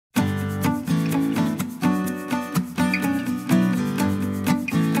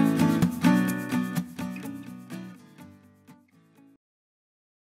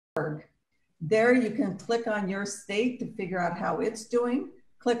There you can click on your state to figure out how it's doing,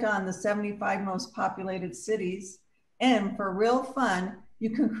 click on the 75 most populated cities, and for real fun,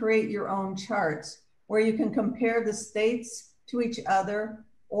 you can create your own charts where you can compare the states to each other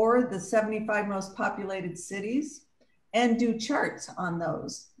or the 75 most populated cities and do charts on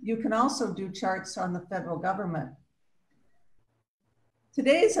those. You can also do charts on the federal government.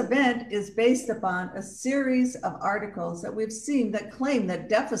 Today's event is based upon a series of articles that we've seen that claim that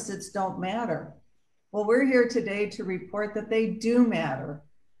deficits don't matter. Well, we're here today to report that they do matter.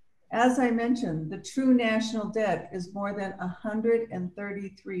 As I mentioned, the true national debt is more than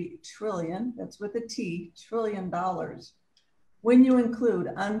 $133 trillion, that's with a T, trillion dollars, when you include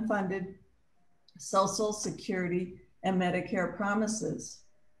unfunded Social Security and Medicare promises.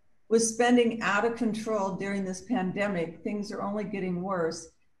 With spending out of control during this pandemic, things are only getting worse,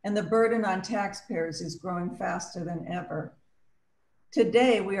 and the burden on taxpayers is growing faster than ever.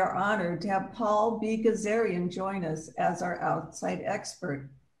 Today, we are honored to have Paul B. Kazarian join us as our outside expert.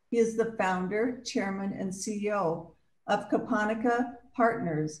 He is the founder, chairman, and CEO of Japonica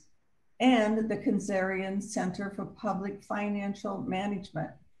Partners and the Kazarian Center for Public Financial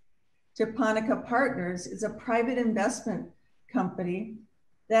Management. Japonica Partners is a private investment company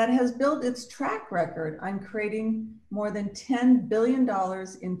that has built its track record on creating more than $10 billion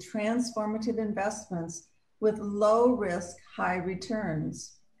in transformative investments with low risk, high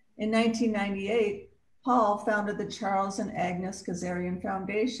returns. In 1998, Paul founded the Charles and Agnes Kazarian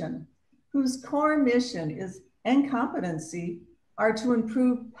Foundation, whose core mission and competency are to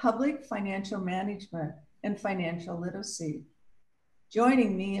improve public financial management and financial literacy.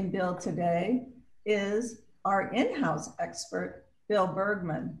 Joining me and Bill today is our in-house expert, Bill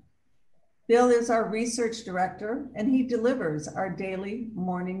Bergman. Bill is our research director, and he delivers our daily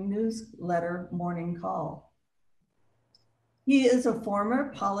morning newsletter, Morning Call. He is a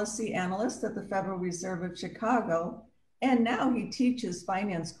former policy analyst at the Federal Reserve of Chicago, and now he teaches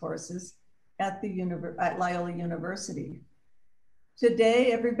finance courses at Loyola University.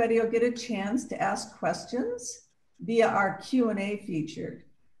 Today, everybody will get a chance to ask questions via our Q&A feature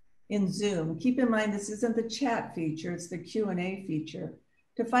in Zoom. Keep in mind, this isn't the chat feature, it's the Q&A feature.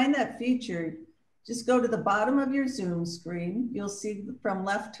 To find that feature, just go to the bottom of your Zoom screen. You'll see from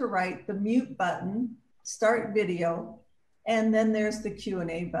left to right, the mute button, start video, and then there's the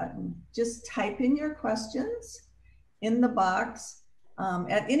Q&A button. Just type in your questions in the box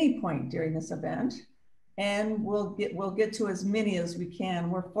at any point during this event, and we'll get to as many as we can.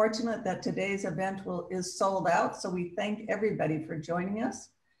 We're fortunate that today's event is sold out, so we thank everybody for joining us.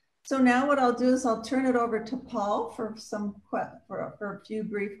 So now what I'll do is I'll turn it over to Paul for a few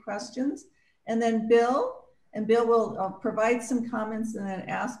brief questions, and then Bill will provide some comments and then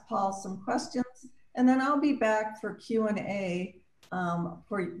ask Paul some questions. And then I'll be back for Q&A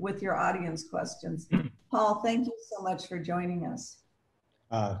with your audience questions. Paul, thank you so much for joining us.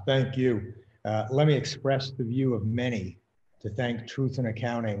 Thank you. Let me express the view of many to thank Truth in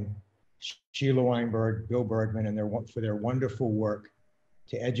Accounting, Sheila Weinberg, Bill Bergman, and for their wonderful work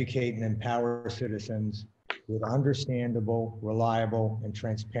to educate and empower citizens with understandable, reliable, and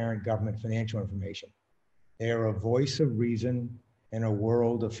transparent government financial information. They are a voice of reason in a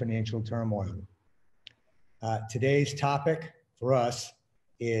world of financial turmoil. Today's topic for us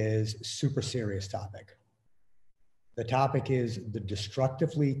is a super serious topic. The topic is the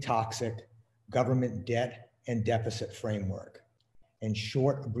destructively toxic government debt and deficit framework. In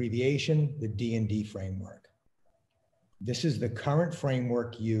short abbreviation, the D&D framework. This is the current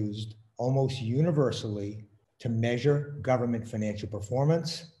framework used almost universally to measure government financial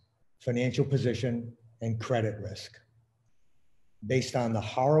performance, financial position, and credit risk. Based on the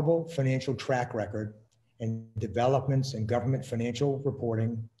horrible financial track record and developments in government financial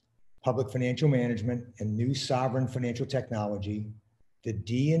reporting, public financial management, and new sovereign financial technology, the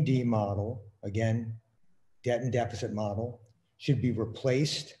D&D model, again, debt and deficit model, should be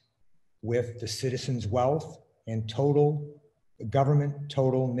replaced with the citizen's wealth and government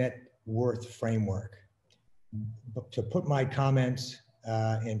total net worth framework. But to put my comments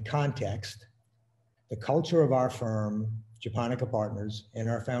in context, the culture of our firm, Japonica Partners, and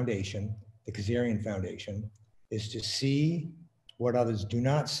our foundation, the Kazarian Foundation, is to see what others do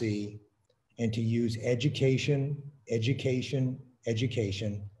not see and to use education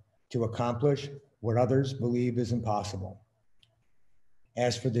to accomplish what others believe is impossible.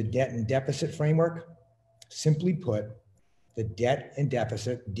 As for the debt and deficit framework, simply put, the debt and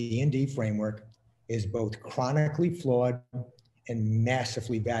deficit D&D framework is both chronically flawed and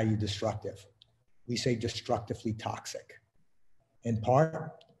massively value destructive. We say destructively toxic, in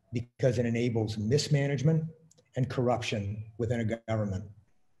part because it enables mismanagement and corruption within a government.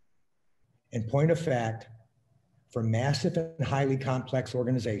 In point of fact, for massive and highly complex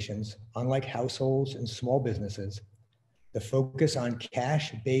organizations, unlike households and small businesses, the focus on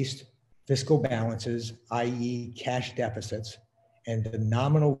cash-based fiscal balances, i.e. cash deficits, and the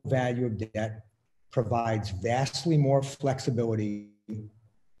nominal value of debt provides vastly more flexibility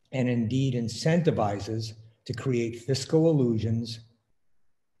and indeed incentivizes to create fiscal illusions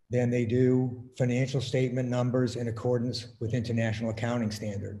than they do financial statement numbers in accordance with international accounting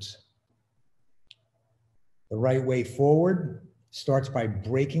standards. The right way forward starts by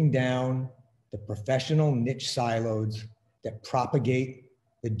breaking down the professional niche silos that propagate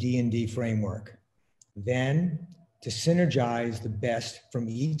the D&D framework. Then, to synergize the best from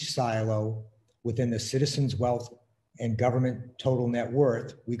each silo within the citizens' wealth and government total net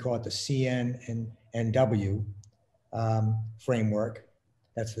worth, we call it the CN and NW framework.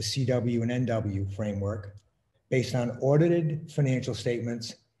 That's the CW and NW framework, based on audited financial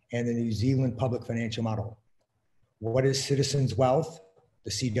statements and the New Zealand public financial model. What is citizens' wealth?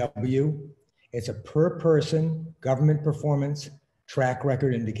 The CW. It's a per person government performance track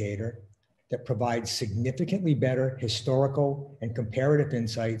record indicator that provides significantly better historical and comparative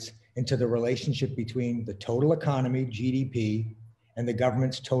insights into the relationship between the total economy, GDP, and the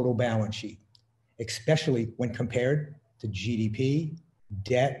government's total balance sheet, especially when compared to GDP,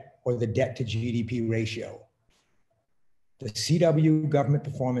 debt, or the debt to GDP ratio. The CW government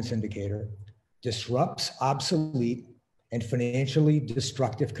performance indicator disrupts obsolete and financially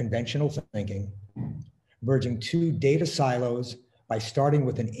destructive conventional thinking, merging two data silos by starting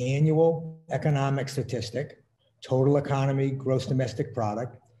with an annual economic statistic, total economy, gross domestic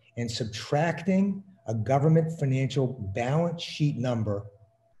product, and subtracting a government financial balance sheet number,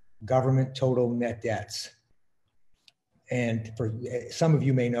 government total net debts. And for some of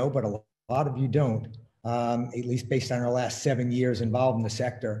you may know, but a lot of you don't, at least based on our last 7 years involved in the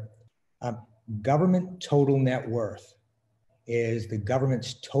sector, government total net worth is the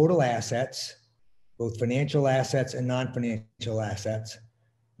government's total assets, both financial assets and non-financial assets,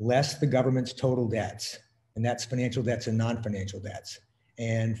 less the government's total debts, and that's financial debts and non-financial debts.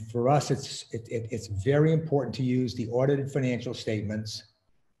 And for us, it's very important to use the audited financial statements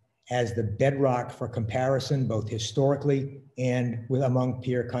as the bedrock for comparison, both historically and among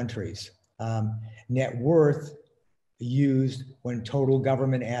peer countries. Net worth used when total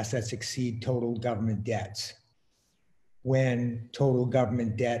government assets exceed total government debts. When total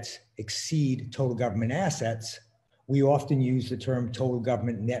government debts exceed total government assets, we often use the term total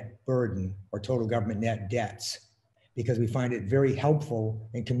government net burden or total government net debts, because we find it very helpful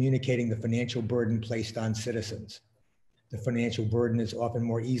in communicating the financial burden placed on citizens. The financial burden is often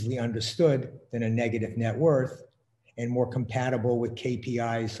more easily understood than a negative net worth and more compatible with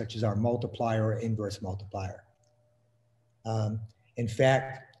KPIs such as our multiplier or inverse multiplier. In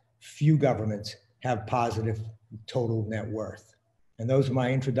fact, few governments have positive total net worth. And those are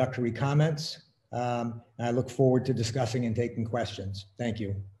my introductory comments. I look forward to discussing and taking questions. Thank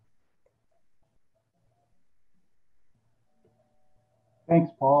you.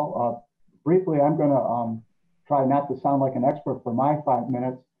 Thanks, Paul. Briefly, I'm going to try not to sound like an expert for my 5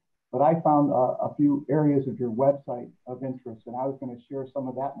 minutes, but I found a few areas of your website of interest, and I was going to share some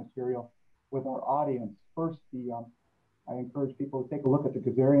of that material with our audience. First, I encourage people to take a look at the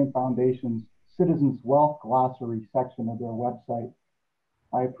Kazarian Foundation's Citizens Wealth Glossary section of their website.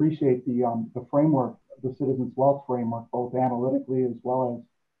 I appreciate the framework, the Citizens Wealth Framework, both analytically as well as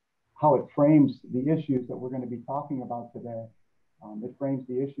how it frames the issues that we're going to be talking about today. It frames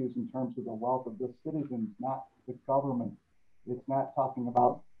the issues in terms of the wealth of the citizens, not the government. It's not talking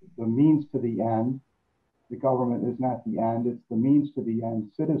about the means to the end. The government is not the end, it's the means to the end.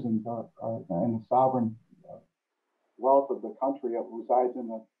 Citizens are and the sovereign wealth of the country that resides in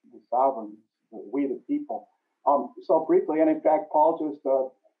the sovereign, we the people. So briefly, and in fact, Paul just,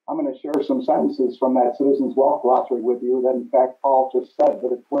 I'm going to share some sentences from that Citizens Wealth Glossary with you that in fact Paul just said,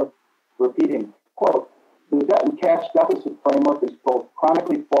 but it's worth repeating. Quote, the debt and cash deficit framework is both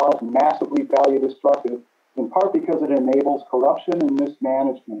chronically flawed and massively value destructive, in part because it enables corruption and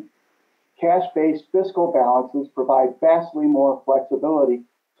mismanagement. Cash-based fiscal balances provide vastly more flexibility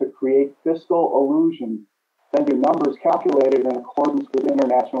to create fiscal illusions than do numbers calculated in accordance with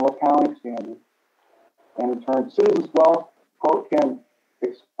international accounting standards. And in turn, citizens' wealth, quote, can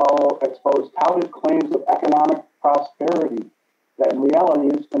expose touted claims of economic prosperity that in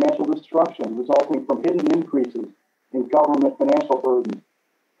reality is financial destruction resulting from hidden increases in government financial burdens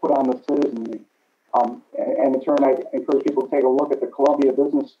put on the citizenry. And in turn, I encourage people to take a look at the Columbia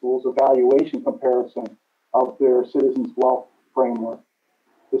Business School's evaluation comparison of their citizens' wealth framework.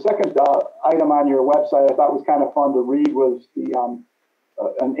 The second item on your website I thought was kind of fun to read was the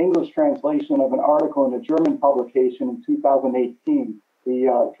an English translation of an article in a German publication in 2018.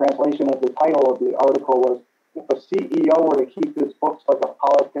 The translation of the title of the article was, "If a CEO were to keep his books like a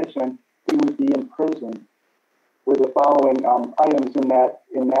politician, he would be in prison," with the following items in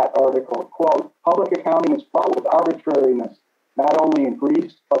that article. Quote, "Public accounting is fraught with arbitrariness, not only in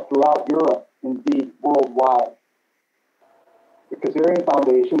Greece, but throughout Europe, indeed worldwide. The Kazarian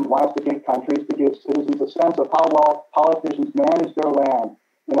Foundation wants to get countries to give citizens a sense of how well politicians manage their land.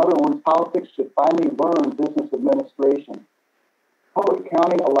 In other words, politics should finally learn business administration. Public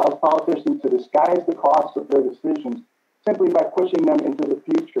accounting allows politicians to disguise the costs of their decisions simply by pushing them into the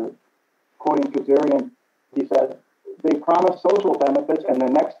future." Quoting Kazarian, he said, "They promise social benefits and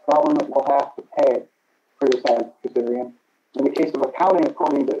the next government will have to pay," criticized Kazarian. In the case of accounting,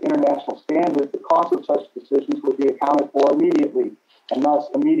 according to international standards, the cost of such decisions would be accounted for immediately and thus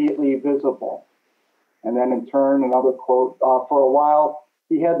immediately visible. And then in turn, another quote, "For a while,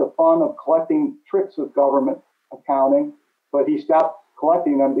 he had the fun of collecting tricks of government accounting, but he stopped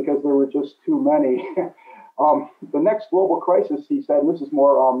collecting them because there were just too many." The next global crisis, he said, and this is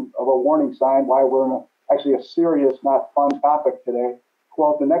more of a warning sign why we're in actually a serious, not fun topic today.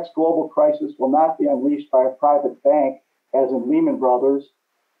 Quote, "The next global crisis will not be unleashed by a private bank, as in Lehman Brothers.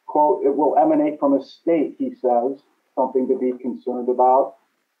 Quote, it will emanate from a state," he says, something to be concerned about.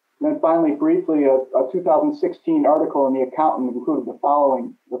 And then finally, briefly, a 2016 article in The Accountant included the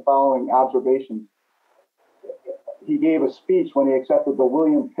following observations. He gave a speech when he accepted the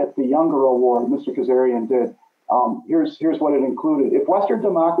William Pitt the Younger Award, Mr. Kazarian did. Here's what it included. "If Western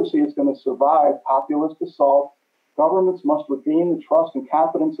democracy is going to survive populist assault, governments must regain the trust and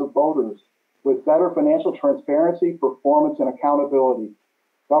confidence of voters with better financial transparency, performance, and accountability.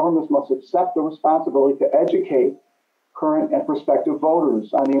 Governments must accept the responsibility to educate current and prospective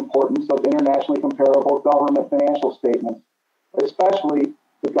voters on the importance of internationally comparable government financial statements, especially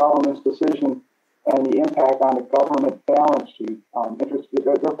the government's decision and the impact on the government balance sheet."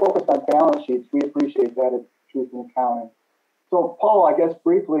 They're focused on balance sheets. We appreciate that at Truth in Accounting. So, Paul, I guess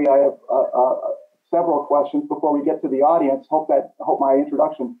briefly, I have several questions before we get to the audience. Hope my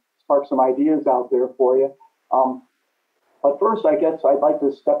introduction sparks some ideas out there for you. But first, I guess I'd like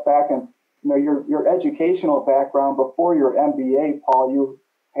to step back and, your educational background before your MBA, Paul, you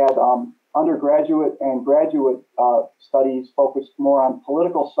had undergraduate and graduate studies focused more on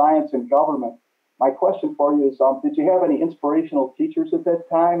political science and government. My question for you is, did you have any inspirational teachers at that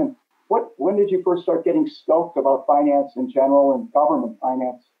time? And when did you first start getting stoked about finance in general and government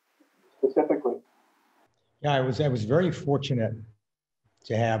finance specifically? Yeah, I was very fortunate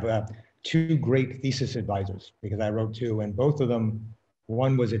to have two great thesis advisors, because I wrote two, and both of them,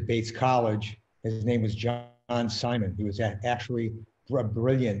 one was at Bates College. His name was John Simon. He was actually a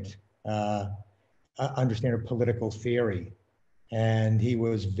brilliant understander of political theory, and he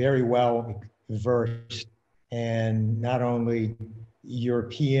was very well versed in not only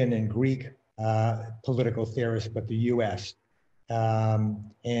European and Greek political theorists, but the US.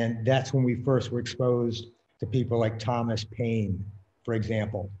 And that's when we first were exposed to people like Thomas Paine, for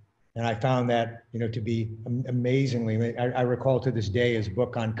example. And I found that, to be amazingly, I recall to this day his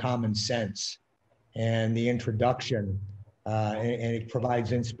book on common sense and the introduction, and it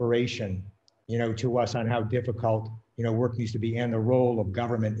provides inspiration, to us on how difficult, work needs to be and the role of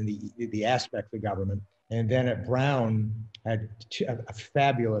government and the aspects of government. And then at Brown, I had a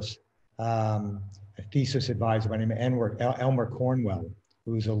fabulous thesis advisor by the name of Elmer Cornwell,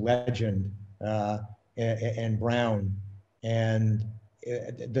 who's a legend, and Brown. And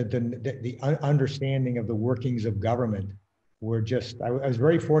the understanding of the workings of government were just, I was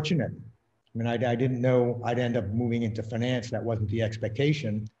very fortunate. I mean, I didn't know I'd end up moving into finance. That wasn't the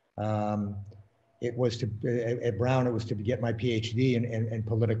expectation. It was at Brown, it was to get my PhD in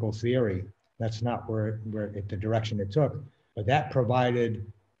political theory. That's not where the direction it took. But that provided,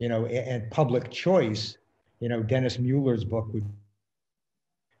 and public choice, Dennis Mueller's book,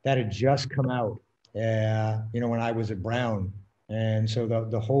 that had just come out, when I was at Brown. And so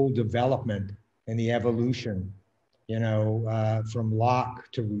the whole development and the evolution, from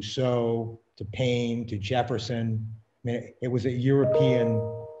Locke to Rousseau to Paine to Jefferson, I mean, it was a European,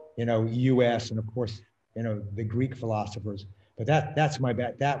 US, and of course, the Greek philosophers. But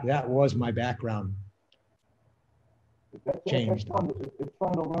that was my background. Changed. It's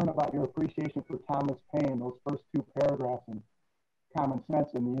fun to learn about your appreciation for Thomas Paine. Those first two paragraphs and common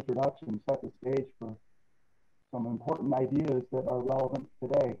sense in the introduction set the stage for some important ideas that are relevant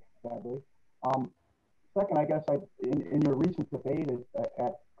today, sadly. Second, I guess in your recent debate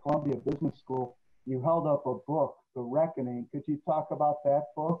at Columbia Business School, you held up a book, The Reckoning. Could you talk about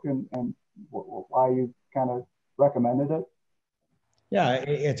that book and why you kind of recommended it? Yeah,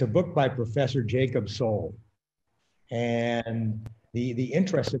 it's a book by Professor Jacob Soll. And the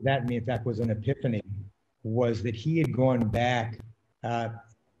interest of that, in fact, was an epiphany, was that he had gone back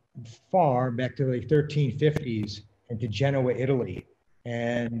far back to the 1350s into Genoa, Italy.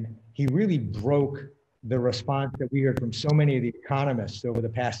 And he really broke the response that we heard from so many of the economists over the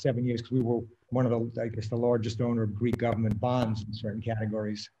past 7 years, because we were one of the, I guess, the largest owner of Greek government bonds in certain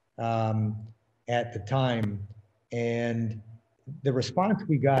categories at the time. And the response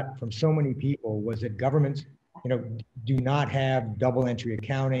we got from so many people was that governments, do not have double entry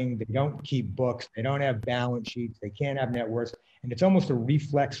accounting. They don't keep books. They don't have balance sheets. They can't have net worths. And it's almost a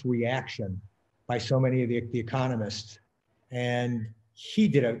reflex reaction by so many of the economists. And he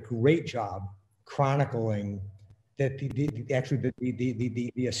did a great job chronicling that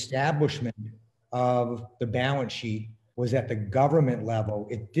the establishment of the balance sheet was at the government level.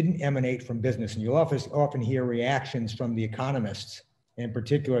 It didn't emanate from business. And you'll often hear reactions from the economists in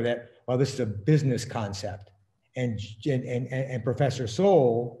particular that, well, this is a business concept. And Professor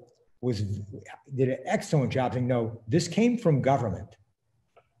Soll did an excellent job saying, no, this came from government.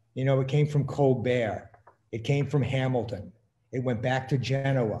 It came from Colbert. It came from Hamilton. It went back to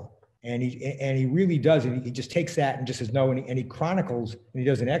Genoa. And he really does. And he just takes that and just says, no, and he chronicles, and he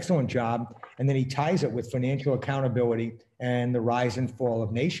does an excellent job. And then he ties it with financial accountability and the rise and fall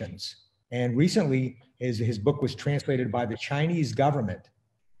of nations. And recently, his book was translated by the Chinese government.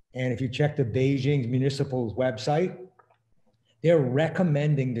 And if you check the Beijing municipal's website, they're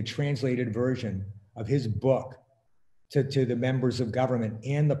recommending the translated version of his book to the members of government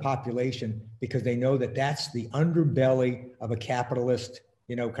and the population, because they know that that's the underbelly of a capitalist,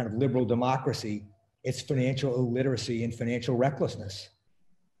 kind of liberal democracy. It's financial illiteracy and financial recklessness.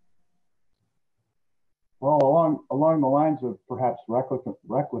 Well, along the lines of perhaps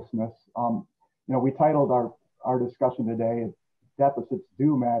recklessness, we titled our discussion today, "Deficits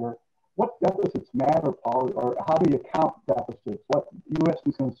Do Matter." What deficits matter, Paul, or how do you count deficits? What you have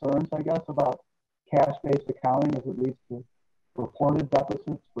some concerns, I guess, about cash-based accounting as it leads to reported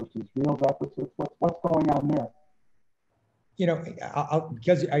deficits versus real deficits? What's going on there?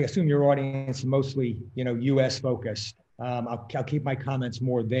 Because I assume your audience is mostly, U.S. focused. I'll keep my comments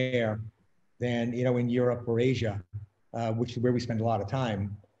more there than, in Europe or Asia, which is where we spend a lot of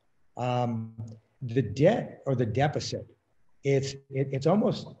time. The debt or the deficit, it's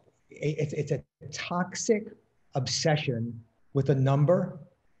a toxic obsession with a number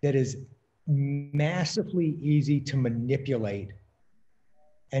that is massively easy to manipulate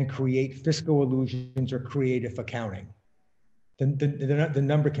and create fiscal illusions or creative accounting. The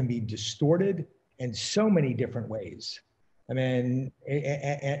number can be distorted in so many different ways. I mean,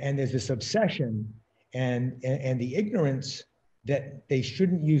 and there's this obsession and the ignorance that they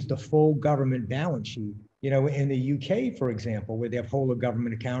shouldn't use the full government balance sheet. In the UK, for example, where they have whole of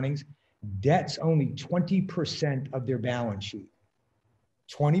government accountings, debt's only 20% of their balance sheet.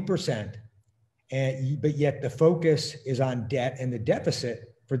 20%. But yet the focus is on debt, and the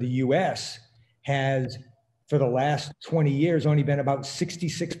deficit for the US has, for the last 20 years, only been about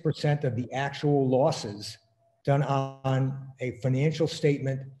 66% of the actual losses done on a financial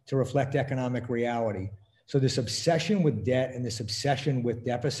statement to reflect economic reality. So this obsession with debt and this obsession with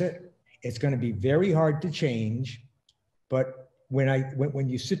deficit, it's going to be very hard to change. But when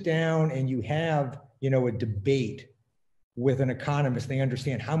you sit down and you have, a debate with an economist, they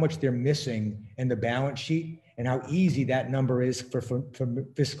understand how much they're missing in the balance sheet and how easy that number is for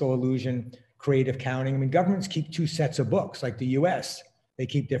fiscal illusion, creative counting. I mean, governments keep two sets of books, like the US. They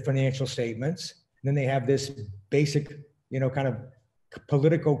keep their financial statements, and then they have this basic, kind of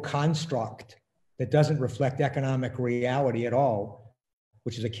political construct that doesn't reflect economic reality at all,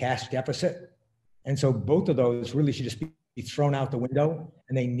 which is a cash deficit. And so both of those really should just be thrown out the window,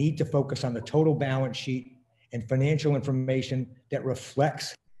 and they need to focus on the total balance sheet and financial information that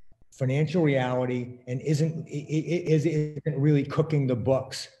reflects financial reality and isn't really cooking the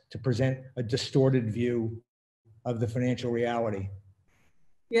books to present a distorted view of the financial reality.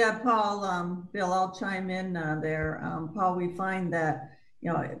 Yeah, Paul, Bill, I'll chime in there. Paul, we find that,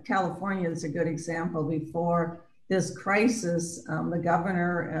 California is a good example. Before this crisis, the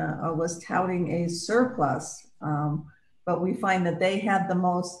governor was touting a surplus, but we find that they had the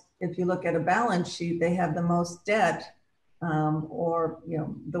most, if you look at a balance sheet, they have the most debt or,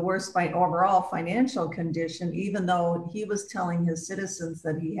 the worst overall financial condition, even though he was telling his citizens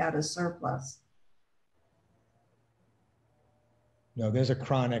that he had a surplus. No, there's a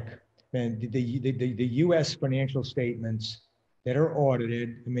chronic, and the U.S. financial statements that are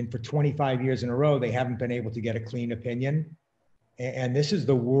audited, I mean, for 25 years in a row, they haven't been able to get a clean opinion. And this is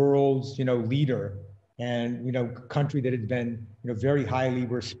the world's, leader and, country that has been, very highly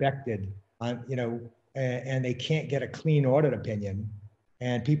respected on, and they can't get a clean audit opinion,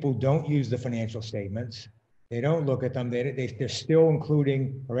 and people don't use the financial statements. They don't look at them. They're still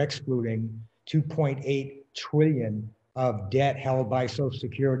including or excluding 2.8 trillion of debt held by Social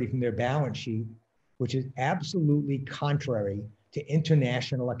Security from their balance sheet, which is absolutely contrary to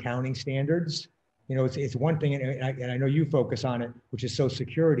international accounting standards. It's one thing, and I know you focus on it, which is Social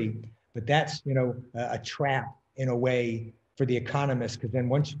Security, but that's, a trap in a way for the economists, because then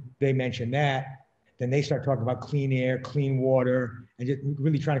once they mention that, then they start talking about clean air, clean water, and just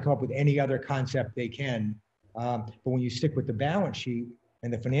really trying to come up with any other concept they can. But when you stick with the balance sheet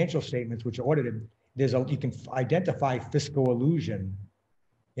and the financial statements, which are audited, you can identify fiscal illusion.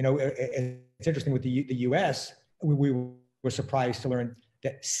 It's interesting with the U.S., we were surprised to learn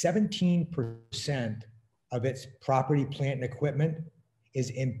that 17% of its property, plant, and equipment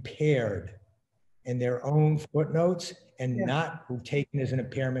is impaired in their own footnotes and not taken as an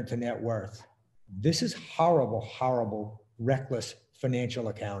impairment to net worth. This is horrible, horrible, reckless financial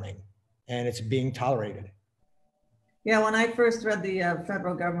accounting, and it's being tolerated. Yeah, when I first read the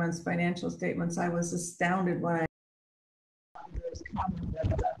federal government's financial statements, I was astounded when there's comment that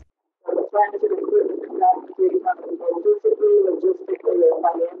the plans and equipment cannot be physically, logistically, or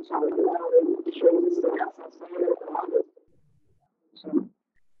financially.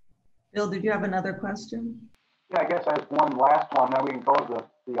 Bill, did you have another question? Yeah, I guess I have one last one, then we can go to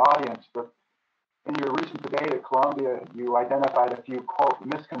the audience. But in your recent debate at Columbia, you identified a few, quote,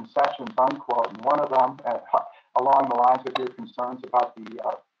 misconceptions, unquote, and one of them, along the lines of your concerns about the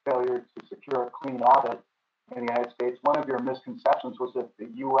failure to secure a clean audit in the United States, one of your misconceptions was that the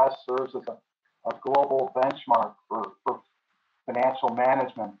U.S. serves as a global benchmark for financial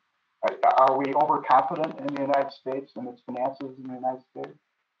management. Are we overconfident in the United States and its finances in the United States?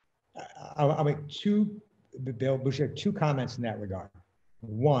 I'll make Bill, we should have two comments in that regard.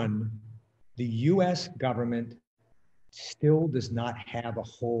 One, the U.S. government still does not have a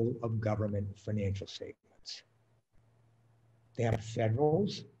whole of government financial statements. They have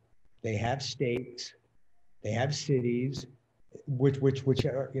federals, they have states, they have cities, which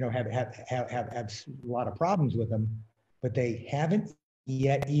are, have a lot of problems with them, but they haven't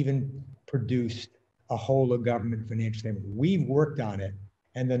yet even produced a whole of government financial statement. We've worked on it,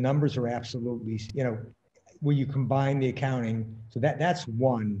 and the numbers are absolutely, where you combine the accounting. So that's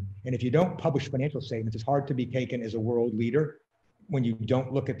one. And if you don't publish financial statements, it's hard to be taken as a world leader when you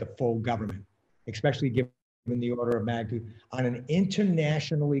don't look at the full government, especially given the order of magnitude on an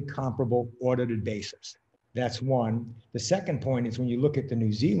internationally comparable audited basis. That's one. The second point is when you look at the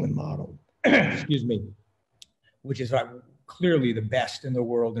New Zealand model, excuse me, which is clearly the best in the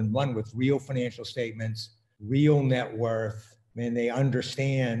world and run with real financial statements, real net worth, and they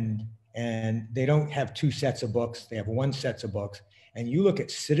understand, and they don't have two sets of books, they have one set of books. And you look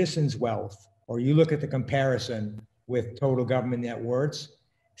at citizens' wealth, or you look at the comparison with total government net worths,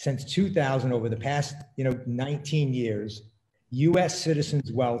 since 2000, over the past 19 years, US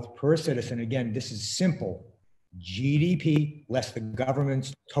citizens' wealth per citizen, again, this is simple, GDP less the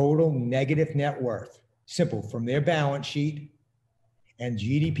government's total negative net worth, simple, from their balance sheet and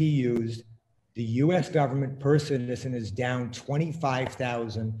GDP used, the US government per citizen is down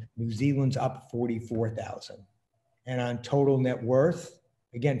 25,000, New Zealand's up 44,000. And on total net worth,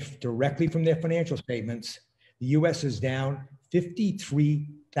 again, directly from their financial statements, the US is down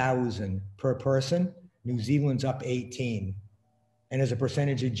 53,000 per person, New Zealand's up 18. And as a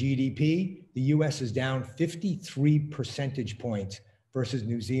percentage of GDP, the US is down 53 percentage points versus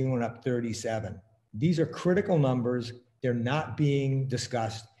New Zealand up 37. These are critical numbers. They're not being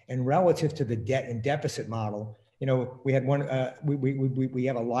discussed. And relative to the debt and deficit model, we had one, we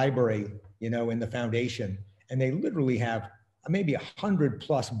have a library, in the foundation, and they literally have maybe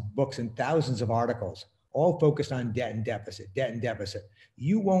 100+ books and thousands of articles, all focused on debt and deficit.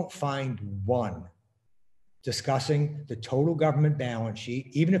 You won't find one discussing the total government balance sheet,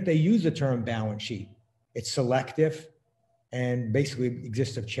 even if they use the term balance sheet. It's selective and basically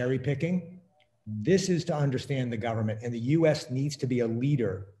exists of cherry picking. This is to understand the government, and the US needs to be a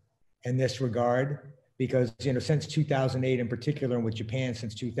leader in this regard, because since 2008 in particular, and with Japan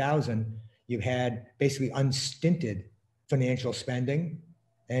since 2000, you've had basically unstinted financial spending,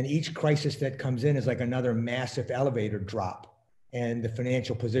 and each crisis that comes in is like another massive elevator drop in the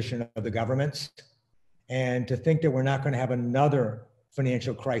financial position of the governments. And to think that we're not going to have another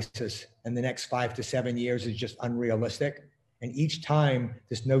financial crisis in the next 5 to 7 years is just unrealistic. And each time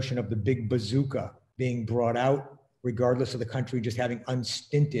this notion of the big bazooka being brought out, regardless of the country just having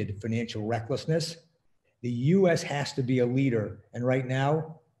unstinted financial recklessness, the US has to be a leader. And right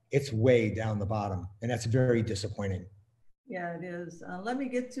now, it's way down the bottom, and that's very disappointing. Yeah, it is. Let me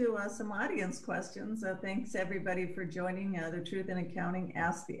get to some audience questions. Thanks everybody for joining the Truth in Accounting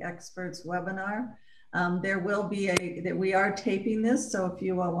Ask the Experts webinar. There will be that we are taping this, so if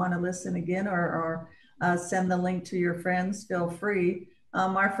you want to listen again or send the link to your friends, feel free.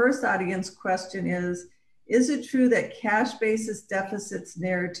 Our first audience question is it true that cash basis deficits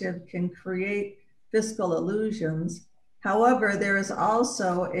narrative can create fiscal illusions? However, there is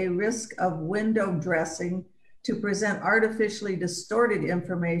also a risk of window dressing to present artificially distorted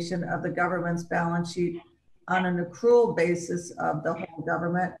information of the government's balance sheet on an accrual basis of the whole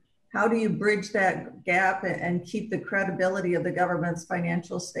government. How do you bridge that gap and keep the credibility of the government's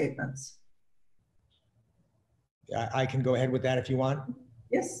financial statements? I can go ahead with that if you want.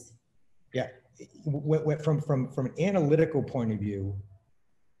 Yes. Yeah, from an analytical point of view,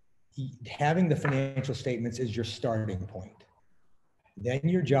 having the financial statements is your starting point. Then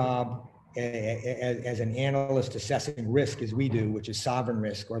your job as an analyst assessing risk, as we do, which is sovereign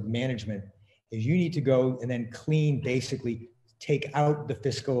risk or management, is you need to go and then basically take out the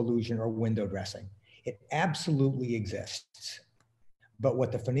fiscal illusion or window dressing. It absolutely exists. But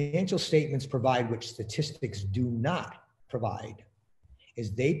what the financial statements provide, which statistics do not provide,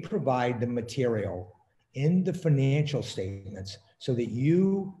 is they provide the material in the financial statements so that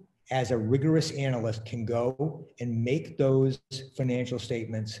you, as a rigorous analyst, can go and make those financial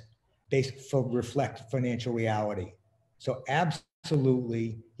statements reflect financial reality. So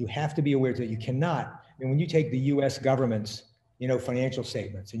absolutely, you have to be aware that you cannot, and when you take the US government's financial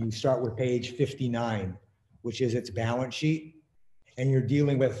statements and you start with page 59, which is its balance sheet, and you're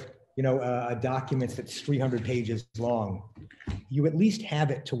dealing with a document that's 300 pages long, you at least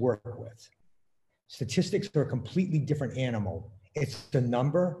have it to work with. Statistics are a completely different animal. It's a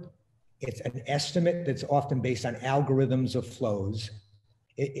number, it's an estimate that's often based on algorithms of flows.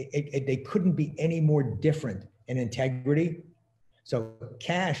 They couldn't be any more different in integrity. So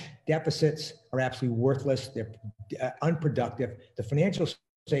cash deficits are absolutely worthless. They're unproductive. The financial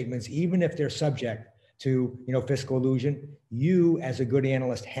statements, even if they're subject to fiscal illusion, you as a good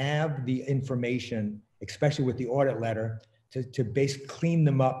analyst have the information, especially with the audit letter, to basically clean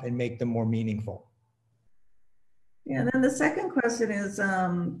them up and make them more meaningful. Yeah, then the second question is,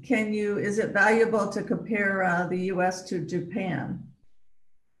 is it valuable to compare the US to Japan?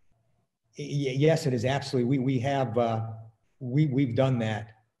 Yes, it is absolutely. We've done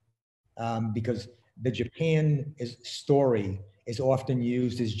that because the Japan story is often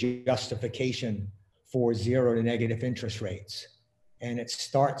used as justification for zero to negative interest rates. And it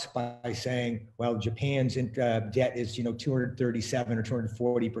starts by saying, well, Japan's debt is 237 or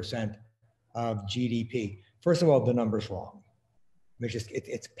 240% of GDP. First of all, the number's wrong.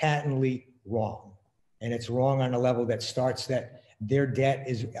 It's patently wrong. And it's wrong on a level that starts that their debt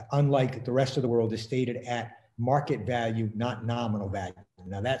is, unlike the rest of the world, is stated at market value, not nominal value.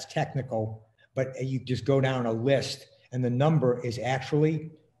 Now that's technical, but you just go down a list and the number is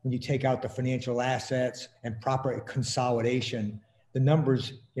actually, when you take out the financial assets and proper consolidation, the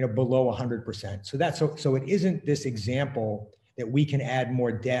number's below 100%. So it isn't this example that we can add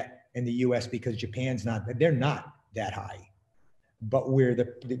more debt in the US because they're not that high. But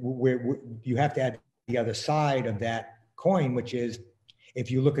you have to add the other side of that coin, which is if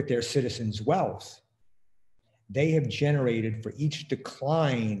you look at their citizens' wealth, they have generated for each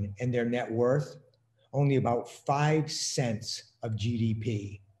decline in their net worth only about 5 cents of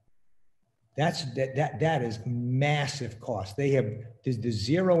GDP. That is massive cost. There's the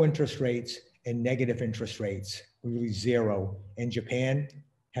zero interest rates and negative interest rates, really zero, in Japan,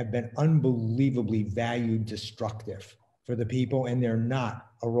 have been unbelievably value destructive for the people, and they're not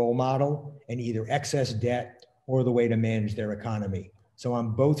a role model in either excess debt or the way to manage their economy. So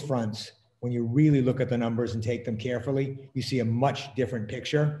on both fronts, when you really look at the numbers and take them carefully, you see a much different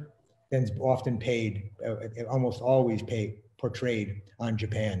picture than often almost always portrayed on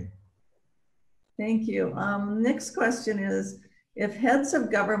Japan. Thank you. Next question is, if heads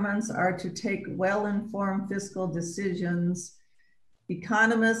of governments are to take well-informed fiscal decisions,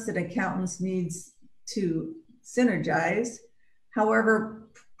 economists and accountants need to synergize. However,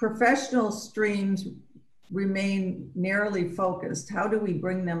 professional streams remain narrowly focused. How do we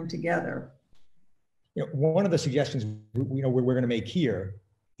bring them together? One of the suggestions we're going to make here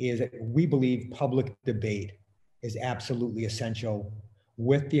is that we believe public debate is absolutely essential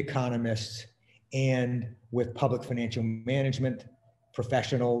with the economists and with public financial management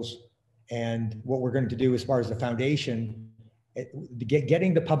professionals. And what we're going to do as far as the foundation,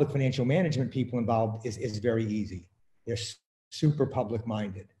 getting the public financial management people involved is very easy. They're super public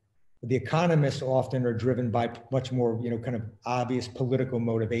minded. The economists often are driven by much more, kind of obvious political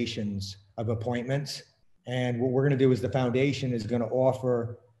motivations of appointments. And what we're going to do is the foundation is going to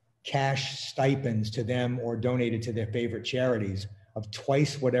offer cash stipends to them or donated to their favorite charities of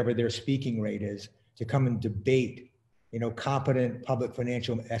twice whatever their speaking rate is to come and debate, competent public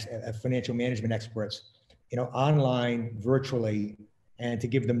financial management experts, online, virtually, and to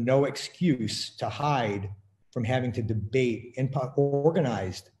give them no excuse to hide from having to debate an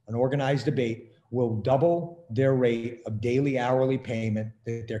organized debate will double their rate of daily hourly payment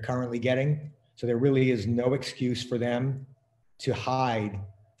that they're currently getting. So there really is no excuse for them to hide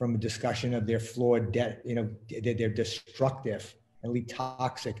from a discussion of their flawed debt, their destructive and really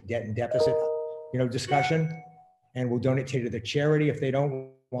toxic debt and deficit, discussion. And we'll donate to the charity if they don't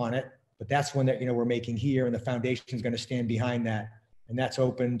want it. But that's one that, we're making here, and the foundation is going to stand behind that. And that's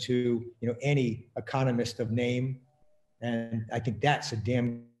open to, any economist of name. And I think that's a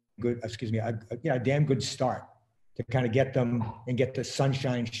damn good, a damn good start to kind of get them and get the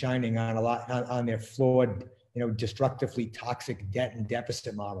sunshine shining on their flawed, destructively toxic debt and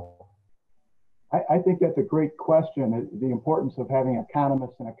deficit model. I think that's a great question. The importance of having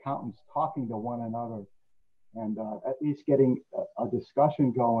economists and accountants talking to one another and at least getting a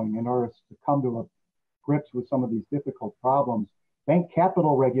discussion going in order to come to grips with some of these difficult problems. Bank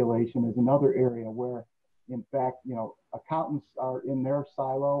capital regulation is another area where, in fact, accountants are in their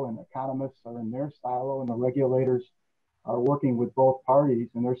silo and economists are in their silo, and the regulators are working with both parties.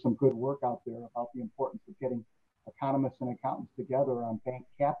 And there's some good work out there about the importance of getting economists and accountants together on bank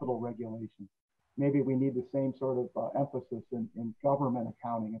capital regulation. Maybe we need the same sort of emphasis in government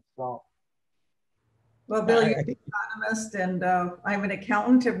accounting itself. Well, Bill, you're an economist and I'm an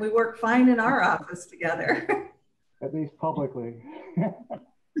accountant, and we work fine in our office together. At least publicly.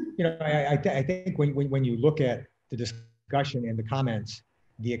 I think when you look at the discussion and the comments,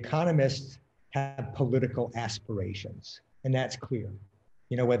 the economists have political aspirations, and that's clear.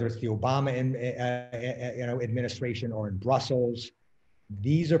 Whether it's the Obama administration or in Brussels,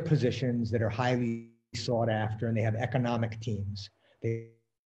 these are positions that are highly sought after, and they have economic teams. They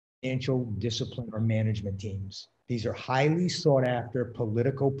financial discipline or management teams. These are highly sought after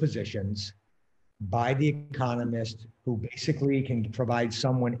political positions by the economist who basically can provide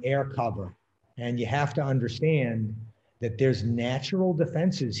someone air cover. And you have to understand that there's natural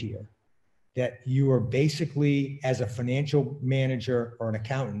defenses here, that you are basically, as a financial manager or an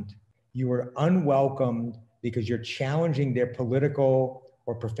accountant, you are unwelcomed because you're challenging their political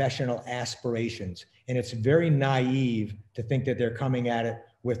or professional aspirations. And it's very naive to think that they're coming at it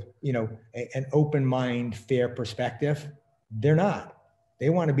with, an open mind, fair perspective. They're not. They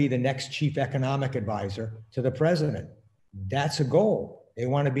want to be the next chief economic advisor to the president. That's a goal. They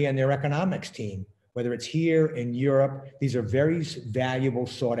want to be on their economics team, whether it's here in Europe. These are very valuable,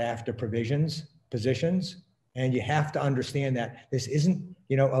 sought after positions. And you have to understand that this isn't,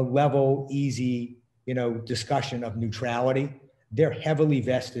 a level, easy, discussion of neutrality. They're heavily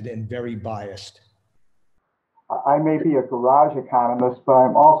vested and very biased. I may be a garage economist, but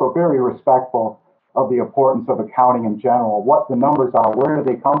I'm also very respectful of the importance of accounting in general, what the numbers are, where do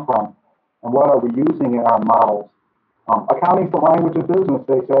they come from, and what are we using in our models. Accounting is the language of business,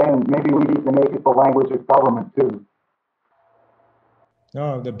 they say, and maybe we need to make it the language of government too.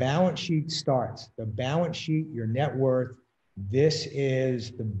 No, the balance sheet starts. The balance sheet, your net worth, this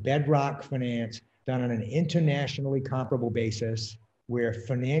is the bedrock finance done on an internationally comparable basis where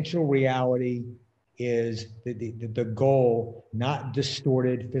financial reality is the goal, not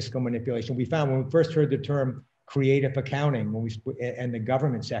distorted fiscal manipulation. We found when we first heard the term creative accounting and the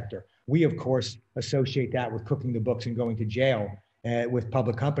government sector, we of course associate that with cooking the books and going to jail with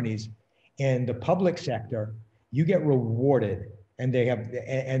public companies. In the public sector, you get rewarded, and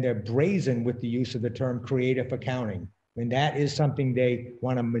they're brazen with the use of the term creative accounting. And that is something they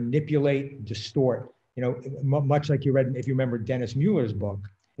want to manipulate, distort. Much like you read, if you remember Dennis Mueller's book,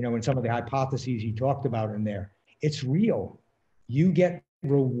 and some of the hypotheses he talked about in there, it's real. You get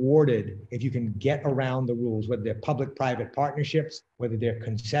rewarded if you can get around the rules, whether they're public-private partnerships, whether they're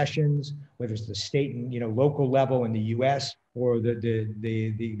concessions, whether it's the state and local level in the U.S. or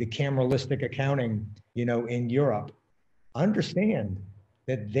the cameralistic accounting, in Europe. Understand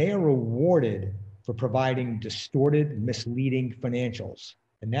that they are rewarded for providing distorted, misleading financials,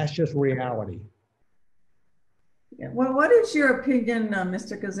 and that's just reality. Yeah. Well, what is your opinion,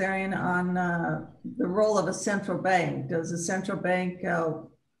 Mr. Kazarian, on the role of a central bank? Does a central bank,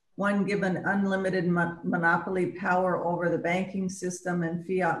 one given unlimited monopoly power over the banking system and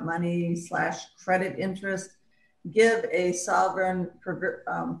fiat money / credit interest, give a sovereign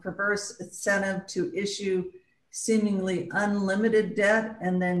perverse incentive to issue seemingly unlimited debt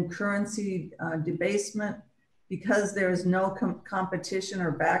and then currency debasement because there is no competition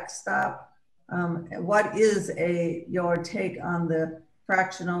or backstop? What is your take on the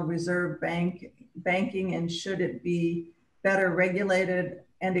fractional reserve banking, and should it be better regulated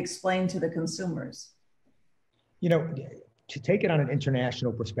and explained to the consumers? You know, to take it on an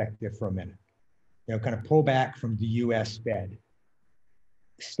international perspective for a minute, you know, kind of pull back from the US Fed.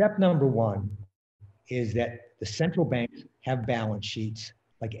 Step number one is that the central banks have balance sheets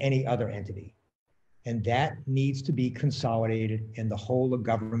like any other entity. And that needs to be consolidated in the whole of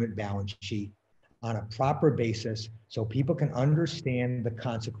government balance sheet on a proper basis so people can understand the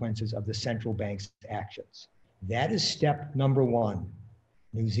consequences of the central bank's actions. That is step number one.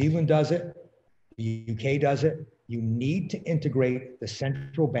 New Zealand does it, the UK does it. You need to integrate the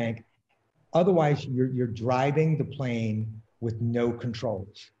central bank. Otherwise, you're driving the plane with no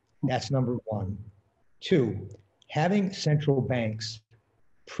controls. That's number one. Two, having central banks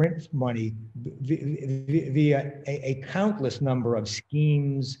print money via a countless number of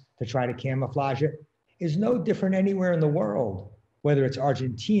schemes to try to camouflage it is no different anywhere in the world, whether it's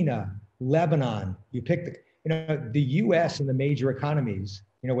Argentina, Lebanon, you pick the US and the major economies,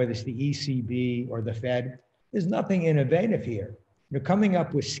 whether it's the ECB or the Fed, there's nothing innovative here. Coming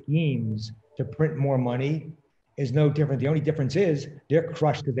up with schemes to print more money is no different. The only difference is they're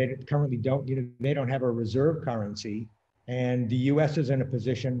crushed because they currently don't, they don't have a reserve currency. And the US is in a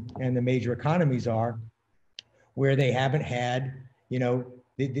position, and the major economies are, where they haven't had,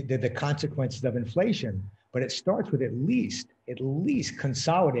 the consequences of inflation. But it starts with at least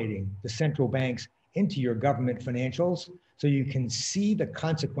consolidating the central banks into your government financials so you can see the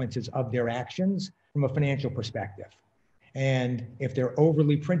consequences of their actions from a financial perspective. And if they're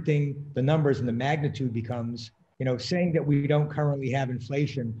overly printing the numbers and the magnitude becomes, saying that we don't currently have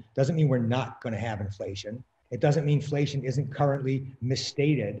inflation doesn't mean we're not going to have inflation. It doesn't mean inflation isn't currently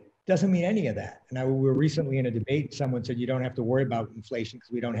misstated. Doesn't mean any of that. And we were recently in a debate. Someone said, you don't have to worry about inflation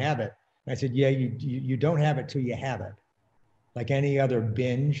because we don't have it. And I said, yeah, you don't have it till you have it. Like any other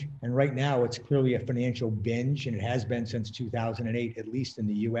binge. And right now it's clearly a financial binge, and it has been since 2008, at least in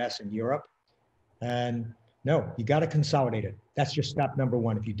the US and Europe. And no, you got to consolidate it. That's just step number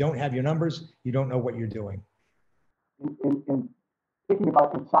one. If you don't have your numbers, you don't know what you're doing. In thinking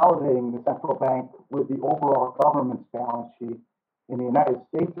about consolidating the central bank with the overall government's balance sheet, in the United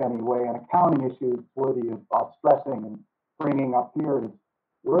States anyway, an accounting issue worthy of stressing and bringing up here is,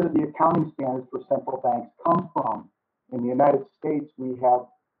 where do the accounting standards for central banks come from? In the United States, we have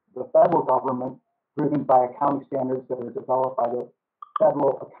the federal government driven by accounting standards that are developed by the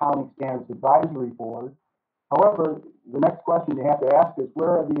Federal Accounting Standards Advisory Board. However, the next question you have to ask is,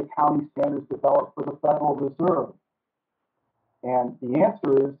 where are the accounting standards developed for the Federal Reserve? And the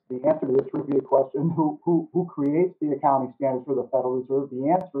answer to this trivia question, who creates the accounting standards for the Federal Reserve? The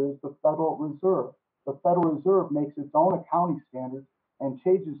answer is the Federal Reserve. The Federal Reserve makes its own accounting standards and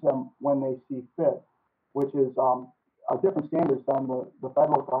changes them when they see fit, which is different standards than the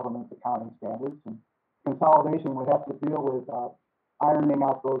federal government's accounting standards. And consolidation would have to deal with ironing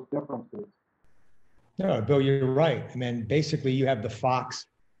out those differences. No, Bill, you're right. I mean, basically, you have the fox,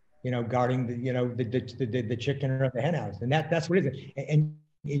 guarding the chicken or the hen house, and that's what it is. And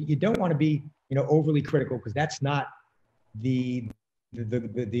you don't want to be, overly critical, because that's not the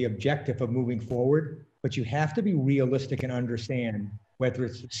objective of moving forward. But you have to be realistic and understand whether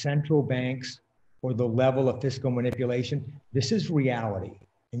it's central banks or the level of fiscal manipulation. This is reality,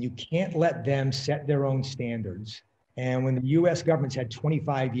 and you can't let them set their own standards. And when the U.S. government's had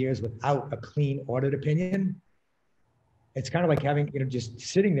 25 years without a clean audit opinion, it's kind of like having, just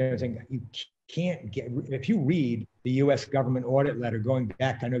sitting there and saying, you can't get, if you read the U.S. government audit letter going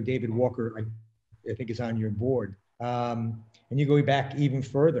back, I know David Walker, I think is on your board, and you go back even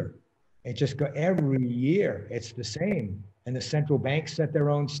further, it just go every year, it's the same. And the central banks set their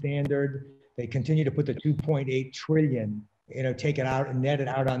own standard. They continue to put the 2.8 trillion, take it out and net it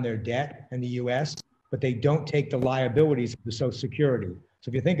out on their debt in the U.S., but they don't take the liabilities of the Social Security. So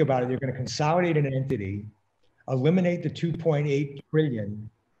if you think about it, you're going to consolidate an entity, eliminate the 2.8 trillion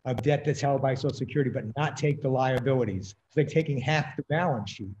of debt that's held by Social Security, but not take the liabilities. It's like taking half the balance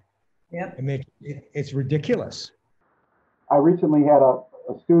sheet. Yep. I mean, it's ridiculous. I recently had a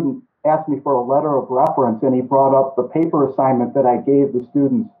student ask me for a letter of reference, and he brought up the paper assignment that I gave the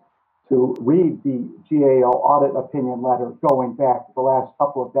students to read the GAO audit opinion letter going back the last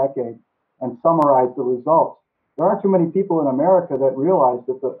couple of decades and summarize the results. There aren't too many people in America that realize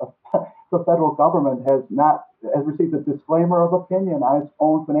that the federal government has received a disclaimer of opinion on its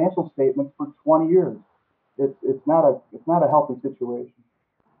own financial statements for 20 years. It's not a healthy situation.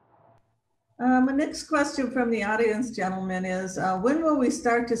 The next question from the audience, gentlemen, is when will we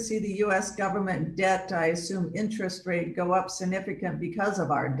start to see the U.S. government debt, I assume interest rate, go up significant because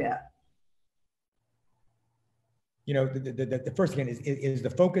of our debt? You know, the first thing is the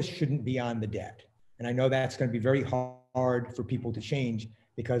focus shouldn't be on the debt. And I know that's going to be very hard for people to change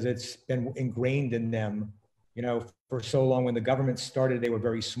because it's been ingrained in them, you know, for so long. When the government started, they were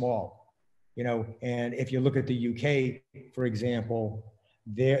very small, you know, and if you look at the UK, for example,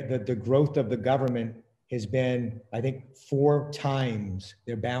 the growth of the government has been, I think, 4 times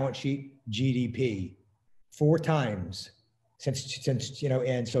their balance sheet GDP, 4 times since, you know,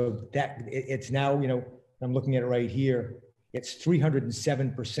 and so that it's now, you know, I'm looking at it right here, it's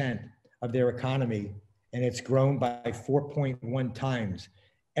 307% of their economy, and it's grown by 4.1 times.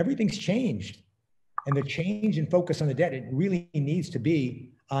 Everything's changed. And the change in focus on the debt, it really needs to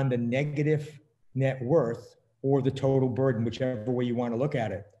be on the negative net worth or the total burden, whichever way you want to look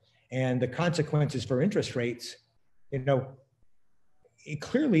at it. And the consequences for interest rates, you know, it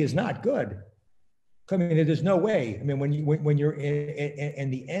clearly is not good. I mean, there's no way. I mean, when you're in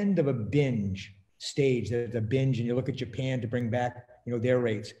the end of a binge stage, there's a binge, and you look at Japan to bring back, you know, their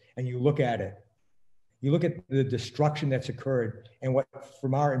rates, and you look at it, you look at the destruction that's occurred, and what,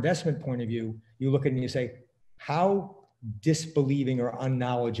 from our investment point of view, you look at it and you say, how disbelieving or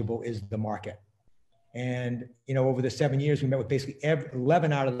unknowledgeable is the market? And, you know, over the 7 years, we met with basically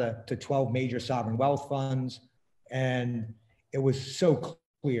 11 out of the 12 major sovereign wealth funds. And it was so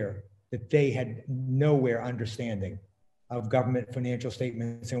clear that they had nowhere understanding of government financial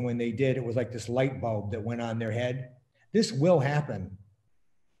statements. And when they did, it was like this light bulb that went on their head. This will happen.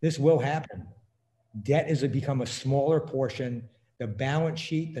 This will happen. Debt has become a smaller portion. The balance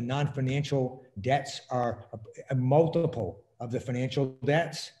sheet, the non-financial debts are a multiple of the financial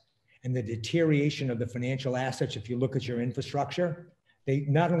debts. And the deterioration of the financial assets, if you look at your infrastructure, they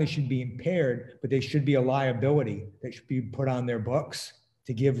not only should be impaired, but they should be a liability that should be put on their books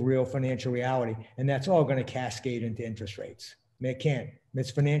to give real financial reality. And that's all going to cascade into interest rates. I mean, it can't.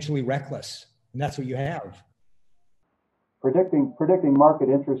 It's financially reckless. And that's what you have. Predicting market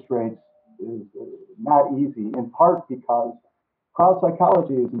interest rates is not easy, in part because crowd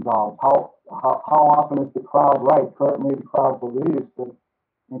psychology is involved. How often is the crowd right? Currently, the crowd believes that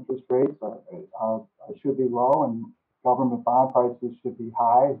interest rates should be low and government bond prices should be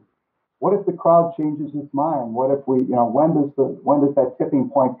high. What if the crowd changes its mind? What if we, you know, when does that tipping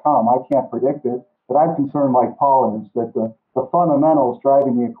point come? I can't predict it, but I'm concerned, like Paul is, that the fundamentals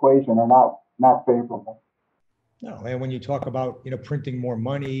driving the equation are not favorable. No, and when you talk about, you know, printing more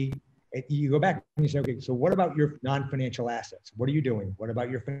money, you go back and you say, okay, so what about your non-financial assets? What are you doing? What about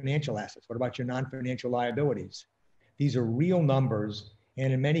your financial assets? What about your non-financial liabilities? These are real numbers.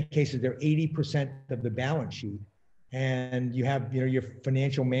 And in many cases, they're 80% of the balance sheet. And you have, you know, your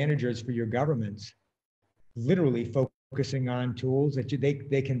financial managers for your governments literally focusing on tools that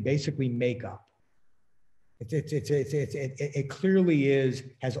they can basically make up. It clearly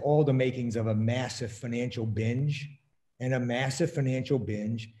has all the makings of a massive financial binge, and a massive financial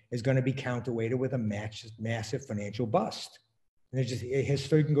binge is going to be counterweighted with a massive financial bust. And there's just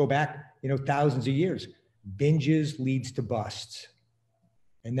history can go back, you know, thousands of years. Binges leads to busts.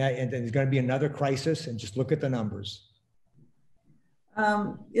 And there's going to be another crisis, and just look at the numbers.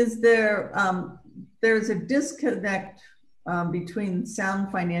 There's a disconnect between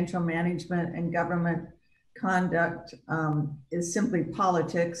sound financial management and government conduct is simply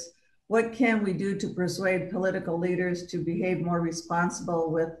politics. What can we do to persuade political leaders to behave more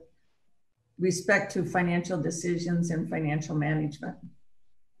responsible with respect to financial decisions and financial management?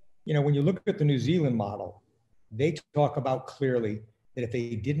 You know, when you look at the New Zealand model, they talk about clearly that if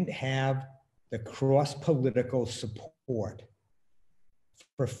they didn't have the cross-political support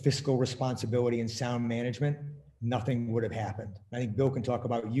for fiscal responsibility and sound management, nothing would have happened. I think Bill can talk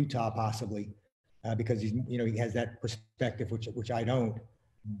about Utah possibly because he has that perspective, which I don't.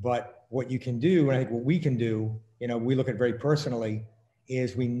 But what you can do, and I think what we can do, you know, we look at very personally,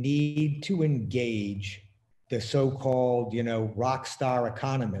 is we need to engage the so-called, you know, rock star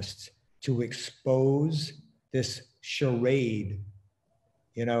economists to expose this charade,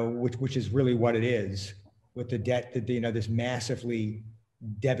 you know, which is really what it is, with the debt, that, you know, this massively,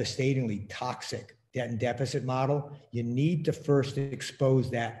 devastatingly toxic debt and deficit model. You need to first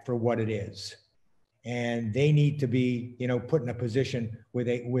expose that for what it is. And they need to be, you know, put in a position where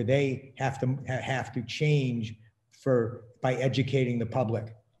they have to change by educating the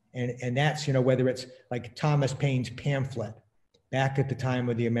public. And that's, you know, whether it's like Thomas Paine's pamphlet back at the time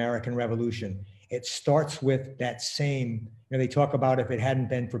of the American Revolution. It starts with that same, you know, they talk about if it hadn't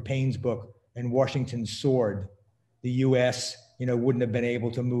been for Paine's book and Washington's sword, the US, wouldn't have been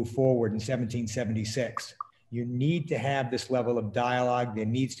able to move forward in 1776. You need to have this level of dialogue. There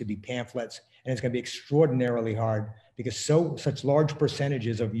needs to be pamphlets, and it's going to be extraordinarily hard because such large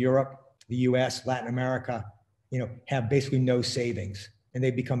percentages of Europe, the US, Latin America, have basically no savings, and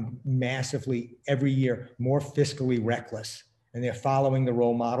they become massively every year more fiscally reckless, and they're following the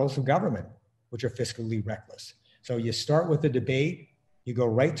role models of government, which are fiscally reckless. So you start with the debate, you go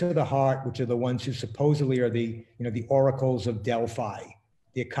right to the heart, which are the ones who supposedly are the oracles of Delphi,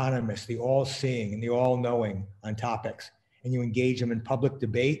 the economists, the all-seeing and the all-knowing on topics, and you engage them in public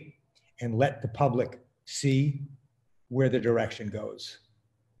debate and let the public see where the direction goes.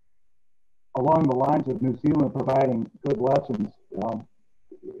 Along the lines of New Zealand providing good lessons, the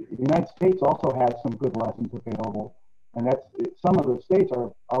United States also has some good lessons available, and that's some of the states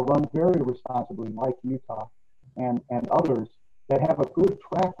are run very responsibly, like Utah and others that have a good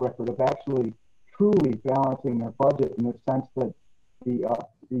track record of actually truly balancing their budget in the sense that the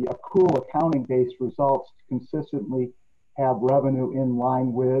accrual accounting-based results consistently have revenue in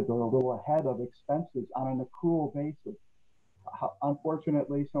line with or a little ahead of expenses on an accrual basis.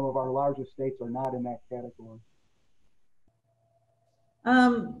 Unfortunately, some of our largest states are not in that category.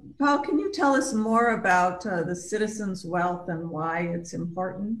 Paul, can you tell us more about the citizens' wealth and why it's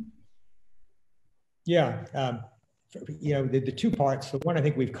important? Yeah, the two parts. The one I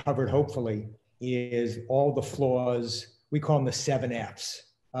think we've covered, hopefully, is all the flaws. We call them the 7 Fs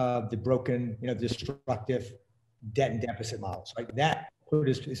of the broken, destructive debt and deficit models. Right? That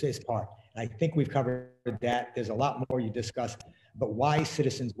is part. And I think we've covered that. There's a lot more you discussed, but why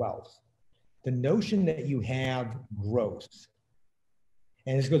citizens' wealth? The notion that you have growth.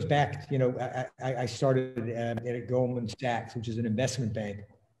 And this goes back, I started at Goldman Sachs, which is an investment bank.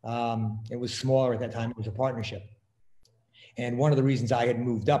 It was smaller at that time. It was a partnership. And one of the reasons I had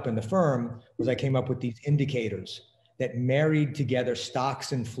moved up in the firm was I came up with these indicators that married together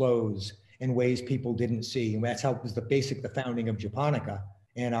stocks and flows in ways people didn't see. And that's how it was the founding of Japonica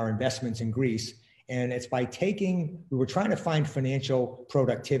and our investments in Greece. And it's by we were trying to find financial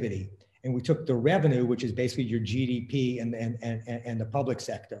productivity. And we took the revenue, which is basically your GDP and the public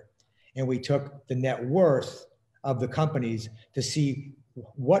sector. And we took the net worth of the companies to see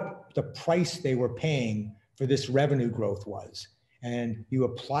what the price they were paying for this revenue growth was. And you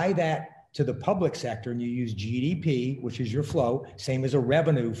apply that to the public sector and you use GDP, which is your flow, same as a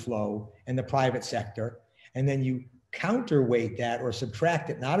revenue flow in the private sector. And then you counterweight that or subtract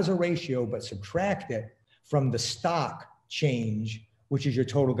it, not as a ratio, but subtract it from the stock change, which is your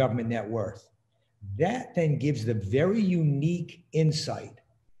total government net worth. That then gives the very unique insight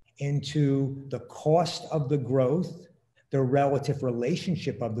into the cost of the growth, the relative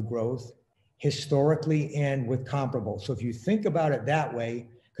relationship of the growth, historically and with comparables. So if you think about it that way,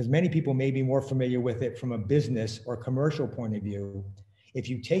 because many people may be more familiar with it from a business or commercial point of view, if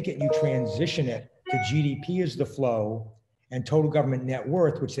you take it and you transition it to GDP as the flow and total government net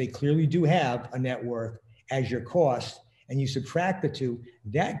worth, which they clearly do have a net worth as your cost, and you subtract the two,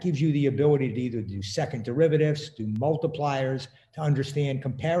 that gives you the ability to either do second derivatives, do multipliers, to understand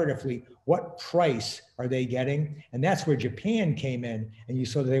comparatively what price are they getting. And that's where Japan came in, and you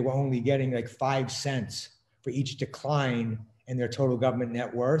saw that they were only getting like 5 cents for each decline in their total government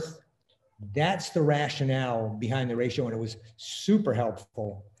net worth. That's the rationale behind the ratio, and it was super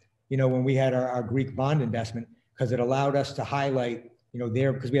helpful, when we had our Greek bond investment, because it allowed us to highlight,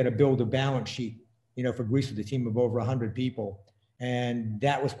 because we had to build a balance sheet for Greece with a team of over 100 people. And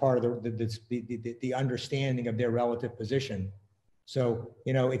that was part of the understanding of their relative position. So,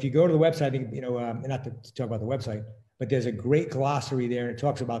 if you go to the website, I think, not to talk about the website, but there's a great glossary there, and it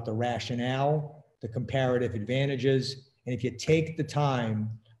talks about the rationale, the comparative advantages. And if you take the time,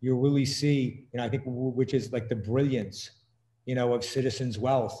 you'll really see, I think, which is like the brilliance, of citizens'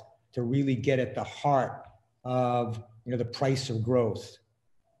 wealth, to really get at the heart of, the price of growth.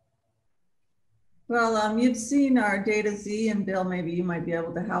 Well, you've seen our Data Z, and Bill, maybe you might be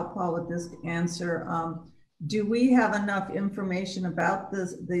able to help Paul with this answer. Do we have enough information about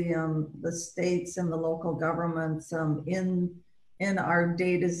the states and the local governments in our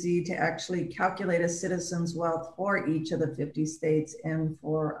Data Z to actually calculate a citizen's wealth for each of the 50 states and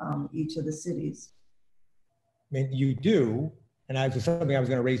for each of the cities? I mean, you do, and that was something I was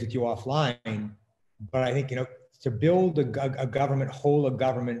going to raise with you offline. But I think to build a government whole of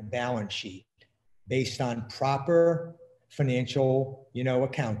government balance sheet based on proper financial,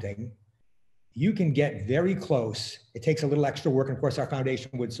 accounting, you can get very close. It takes a little extra work. And of course, our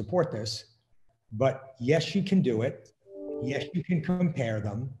foundation would support this, but yes, you can do it. Yes, you can compare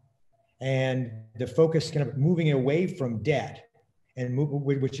them. And the focus kind of moving away from debt and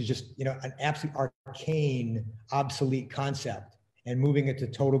which is just, an absolute arcane, obsolete concept, and moving it to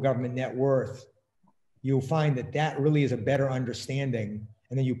total government net worth, you'll find that that really is a better understanding.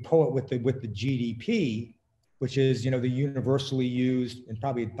 And then you pull it with the GDP, which is, the universally used and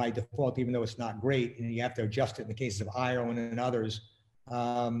probably by default, even though it's not great, and you have to adjust it in the cases of Ireland and others.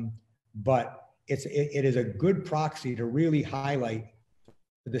 But it is a good proxy to really highlight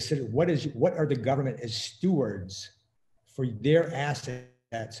what are the government as stewards for their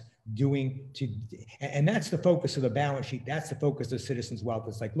assets doing and that's the focus of the balance sheet. That's the focus of citizens' wealth.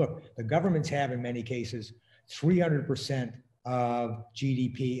 It's like, look, the governments have in many cases 300% of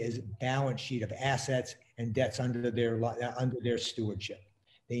GDP is balance sheet of assets and debts under their stewardship.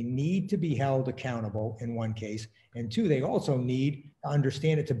 They need to be held accountable in one case, and two, they also need to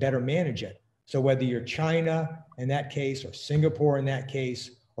understand it to better manage it. So whether you're China in that case, or Singapore in that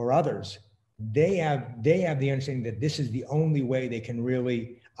case, or others, they have the understanding that this is the only way they can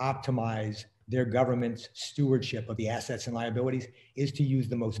really optimize their government's stewardship of the assets and liabilities, is to use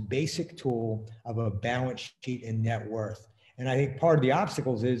the most basic tool of a balance sheet and net worth. And I think part of the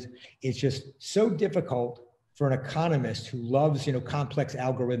obstacles is it's just so difficult for an economist who loves, complex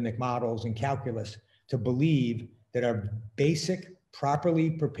algorithmic models and calculus to believe that our basic, properly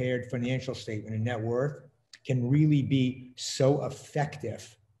prepared financial statement and net worth can really be so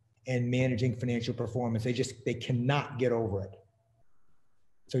effective in managing financial performance. They cannot get over it.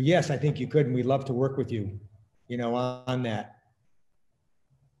 So yes, I think you could, and we'd love to work with you, on that.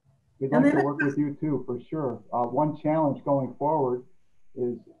 We'd like to work with you too, for sure. One challenge going forward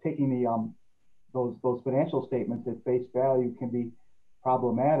is taking those financial statements at face value can be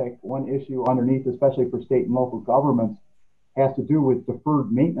problematic. One issue underneath, especially for state and local governments, has to do with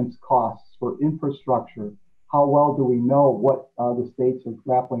deferred maintenance costs for infrastructure. How well do we know what the states are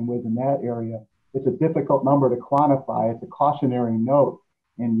grappling with in that area? It's a difficult number to quantify. It's a cautionary note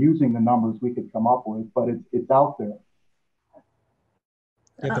in using the numbers we could come up with, but it's out there.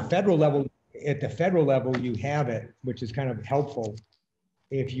 At the federal level, you have it, which is kind of helpful.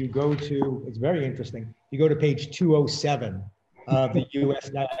 If you go to, it's very interesting. You go to page 207 of the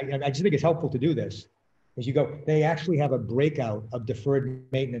U.S. I just think it's helpful to do this. As you go, they actually have a breakout of deferred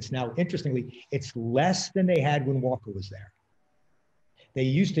maintenance. Now, interestingly, it's less than they had when Walker was there. They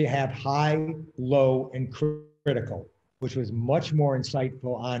used to have high, low, and critical, which was much more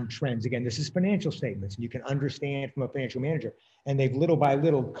insightful on trends. Again, this is financial statements, and you can understand from a financial manager, and they've little by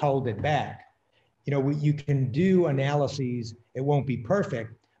little culled it back. You can do analyses, it won't be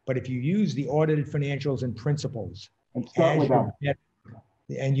perfect, but if you use the audited financials and principles, and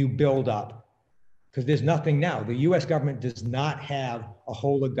you build up, because there's nothing now. The US government does not have a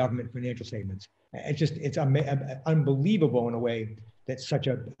whole of government financial statements. It's unbelievable in a way that such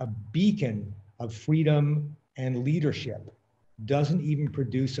a beacon of freedom and leadership doesn't even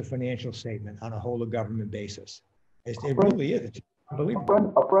produce a financial statement on a whole of government basis. It really is. It's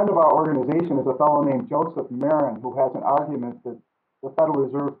unbelievable. A friend of our organization is a fellow named Joseph Marin, who has an argument that the Federal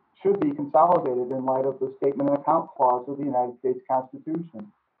Reserve should be consolidated in light of the Statement and Account Clause of the United States Constitution,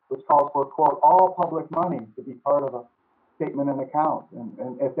 which calls for, quote, all public money to be part of a statement and account.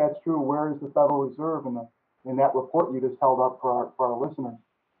 And if that's true, where is the Federal Reserve in that report you just held up for our listeners?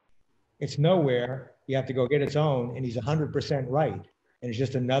 It's nowhere. You have to go get its own, and he's 100% right. And it's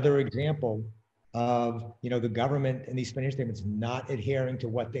just another example of, the government and these financial statements not adhering to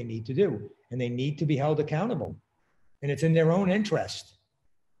what they need to do, and they need to be held accountable, and it's in their own interest.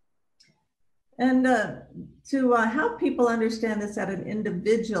 And to help people understand this at an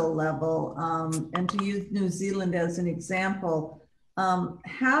individual level, and to use New Zealand as an example,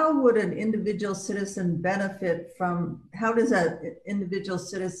 how would an individual citizen benefit from, how does an individual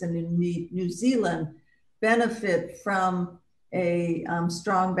citizen in New Zealand benefit from a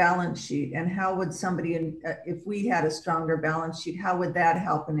strong balance sheet? And how would somebody, if we had a stronger balance sheet, how would that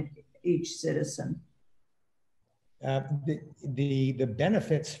help each citizen? The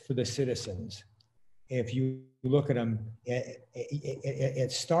benefits for the citizens, if you look at them,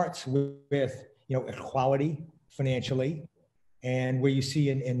 it starts with equality financially, and where you see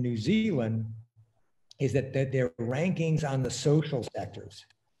in New Zealand is that their rankings on the social sectors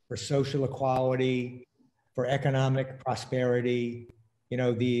for social equality, for economic prosperity, the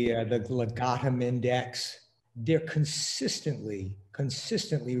Legatum Index, they're consistently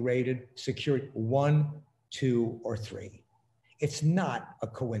rated secure 1, 2, or 3. It's not a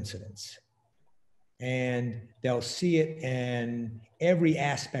coincidence. And they'll see it in every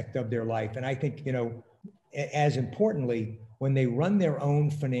aspect of their life. And I think, as importantly, when they run their own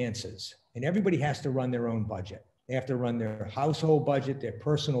finances, and everybody has to run their own budget. They have to run their household budget, their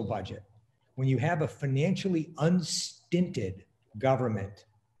personal budget. When you have a financially unstinted government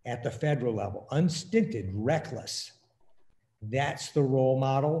at the federal level, unstinted, reckless. That's the role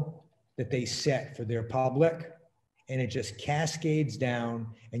model that they set for their public. And it just cascades down,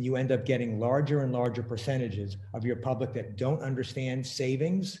 and you end up getting larger and larger percentages of your public that don't understand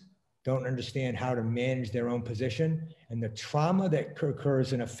savings, don't understand how to manage their own position. And the trauma that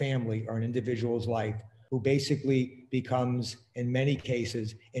occurs in a family or an individual's life, who basically becomes, in many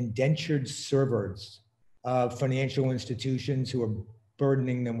cases, indentured servants of financial institutions who are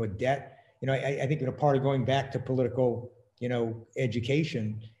burdening them with debt. You know, I think a part of going back to political,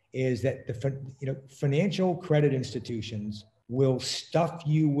 education is that financial credit institutions will stuff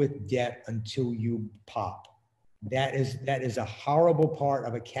you with debt until you pop. That is a horrible part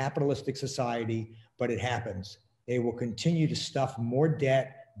of a capitalistic society, but it happens. They will continue to stuff more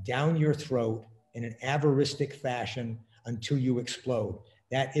debt down your throat in an avaricistic fashion until you explode.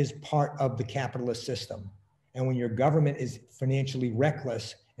 That is part of the capitalist system. And when your government is financially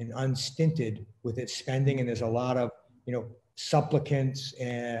reckless and unstinted with its spending, and there's a lot of, supplicants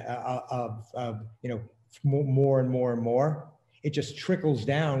of more and more and more, it just trickles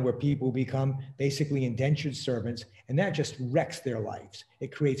down where people become basically indentured servants, and that just wrecks their lives.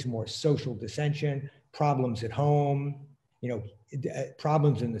 It creates more social dissension, problems at home,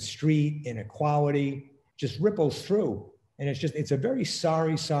 problems in the street, inequality, just ripples through. And it's a very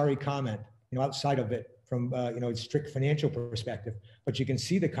sorry comment, outside of it from, a strict financial perspective, but you can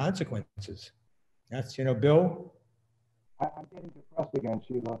see the consequences. That's, Bill? I'm getting depressed again,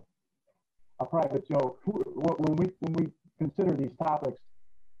 Sheila. A private joke. When we consider these topics,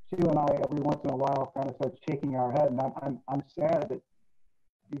 Sheila and I, every once in a while, kind of start shaking our head, and I'm sad that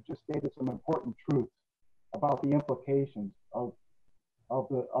you just stated some important truths about the implications of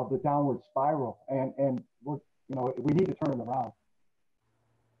the downward spiral, and we need to turn it around.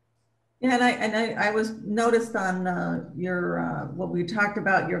 Yeah, and I was noticed on your what we talked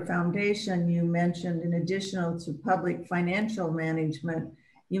about your foundation. You mentioned, in addition to public financial management,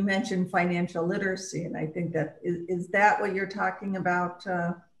 you mentioned financial literacy, and I think that is that what you're talking about,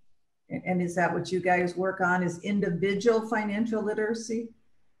 and is that what you guys work on? Is individual financial literacy?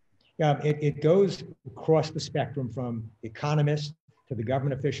 Yeah, it goes across the spectrum from economists to the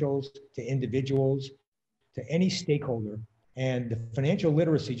government officials to individuals to any stakeholder. And the financial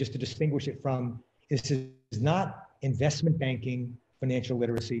literacy, just to distinguish it from, this is not investment banking financial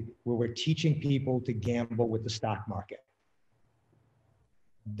literacy where we're teaching people to gamble with the stock market.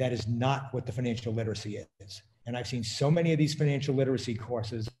 That is not what the financial literacy is. And I've seen so many of these financial literacy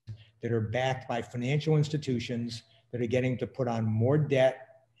courses that are backed by financial institutions that are getting to put on more debt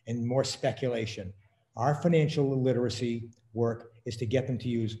and more speculation. Our financial literacy work is to get them to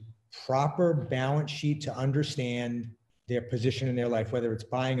use proper balance sheet to understand their position in their life, whether it's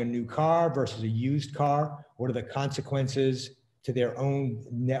buying a new car versus a used car. What are the consequences to their own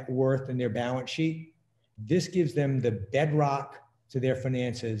net worth and their balance sheet? This gives them the bedrock to their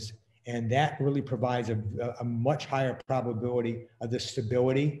finances, and that really provides a much higher probability of the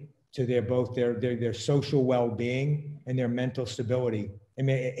stability to their social well-being and their mental stability. I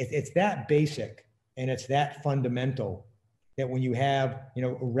mean, it's that basic and it's that fundamental that when you have,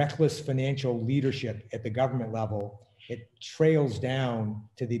 reckless financial leadership at the government level, it trails down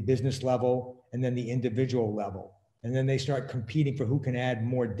to the business level and then the individual level. And then they start competing for who can add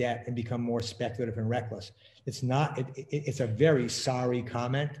more debt and become more speculative and reckless. It's a very sorry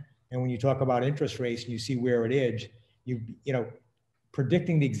comment. And when you talk about interest rates and you see where it is,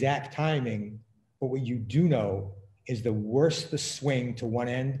 predicting the exact timing, but what you do know is the worse the swing to one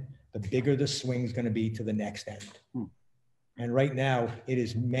end, the bigger the swing is going to be to the next end. And right now, it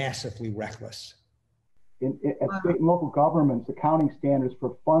is massively reckless. At state and local governments, accounting standards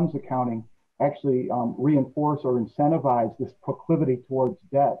for funds accounting actually reinforce or incentivize this proclivity towards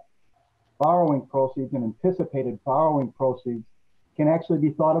debt. Borrowing proceeds and anticipated borrowing proceeds can actually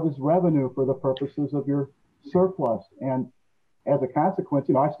be thought of as revenue for the purposes of your surplus. And as a consequence,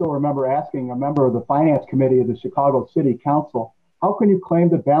 I still remember asking a member of the finance committee of the Chicago City Council, how can you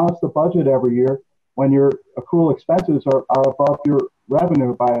claim to balance the budget every year when your accrual expenses are above your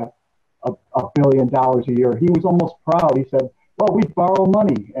revenue by $1 billion a year? He was almost proud. He said, well, we borrow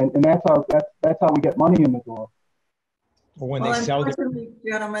money, and that's how we get money in the door. Well, unfortunately,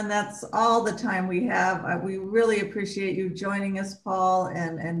 gentlemen, that's all the time we have. We really appreciate you joining us, Paul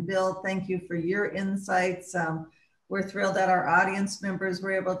and Bill. Thank you for your insights. We're thrilled that our audience members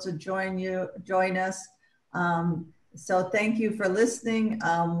were able to join us. So thank you for listening.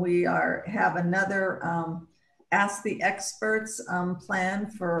 We have another Ask the Experts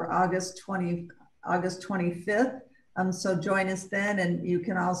planned for August 25th. So join us then, and you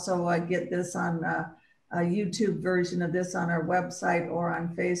can also get this on YouTube version of this on our website or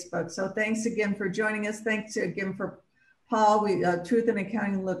on Facebook. So thanks again for joining us. Thanks again for Paul. Truth in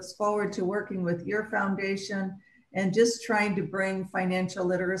Accounting looks forward to working with your foundation and just trying to bring financial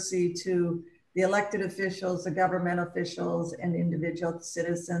literacy to the elected officials, the government officials, and individual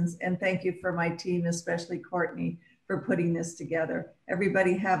citizens. And thank you for my team, especially Courtney, for putting this together.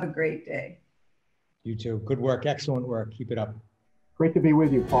 Everybody have a great day. You too. Good work. Excellent work. Keep it up. Great to be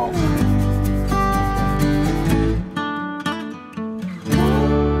with you, Paul.